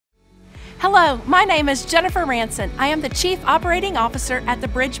Hello, my name is Jennifer Ranson. I am the Chief Operating Officer at the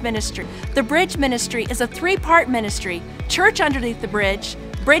Bridge Ministry. The Bridge Ministry is a three-part ministry: Church Underneath the Bridge,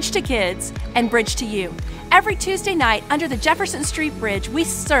 Bridge to Kids, and Bridge to You. Every Tuesday night under the Jefferson Street Bridge, we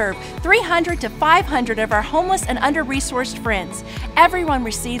serve 300 to 500 of our homeless and under-resourced friends. Everyone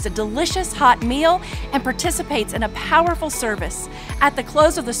receives a delicious hot meal and participates in a powerful service. At the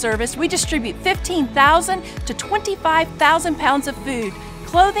close of the service, we distribute 15,000 to 25,000 pounds of food,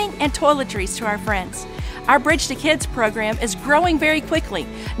 clothing, and toiletries to our friends. Our Bridge to Kids program is growing very quickly.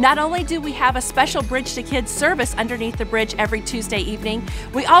 Not only do we have a special Bridge to Kids service underneath the bridge every Tuesday evening,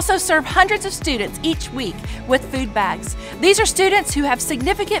 we also serve hundreds of students each week with food bags. These are students who have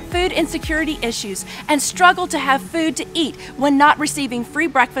significant food insecurity issues and struggle to have food to eat when not receiving free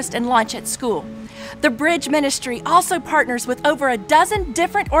breakfast and lunch at school. The Bridge Ministry also partners with over a dozen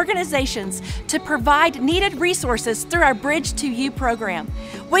different organizations to provide needed resources through our Bridge to You program.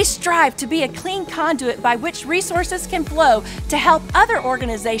 We strive to be a clean conduit by which resources can flow to help other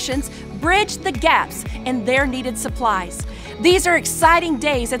organizations bridge the gaps in their needed supplies. These are exciting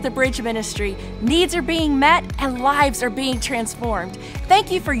days at the Bridge Ministry. Needs are being met and lives are being transformed.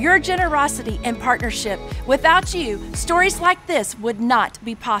 Thank you for your generosity and partnership. Without you, stories like this would not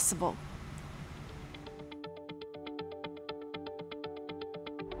be possible.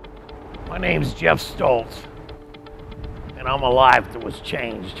 My name's Jeff Stoltz, and I'm a life that was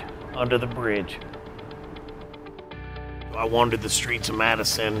changed under the bridge. I wandered the streets of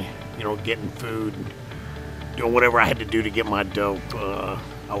Madison, getting food, doing whatever I had to do to get my dope.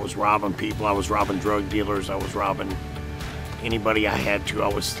 I was robbing people, I was robbing drug dealers, I was robbing anybody I had to. I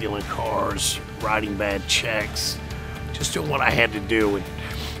was stealing cars, writing bad checks, just doing what I had to do. And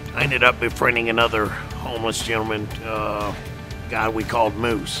I ended up befriending another homeless gentleman, guy we called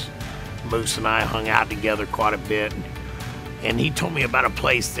Moose. Moose and I hung out together quite a bit, and he told me about a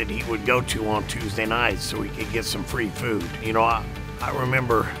place that he would go to on Tuesday nights so he could get some free food. I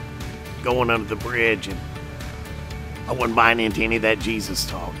remember going under the bridge, and I wasn't buying into any of that Jesus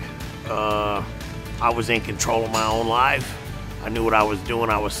talk. I was in control of my own life. I knew what I was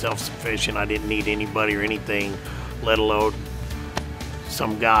doing. I was self-sufficient. I didn't need anybody or anything, let alone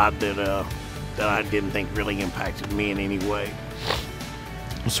some God that I didn't think really impacted me in any way.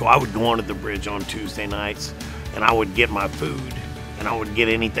 So I would go onto the bridge on Tuesday nights, and I would get my food, and I would get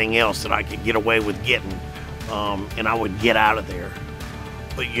anything else that I could get away with getting, and I would get out of there.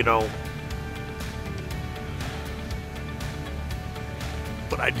 But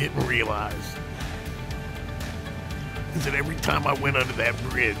what I didn't realize is that every time I went under that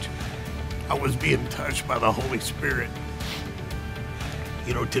bridge, I was being touched by the Holy Spirit.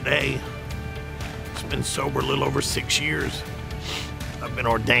 Today, it's been sober a little over 6 years. I've been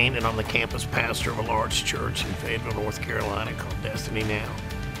ordained, and I'm the campus pastor of a large church in Fayetteville, North Carolina called Destiny Now.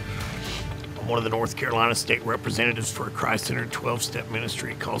 I'm one of the North Carolina state representatives for a Christ-centered 12-step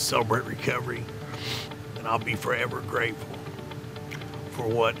ministry called Celebrate Recovery, and I'll be forever grateful for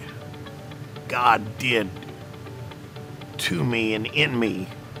what God did to me and in me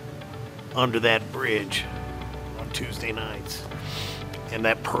under that bridge on Tuesday nights, and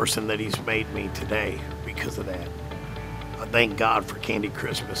that person that He's made me today because of that. I thank God for Candy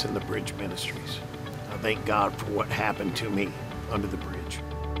Christmas and the Bridge Ministries. I thank God for what happened to me under the bridge.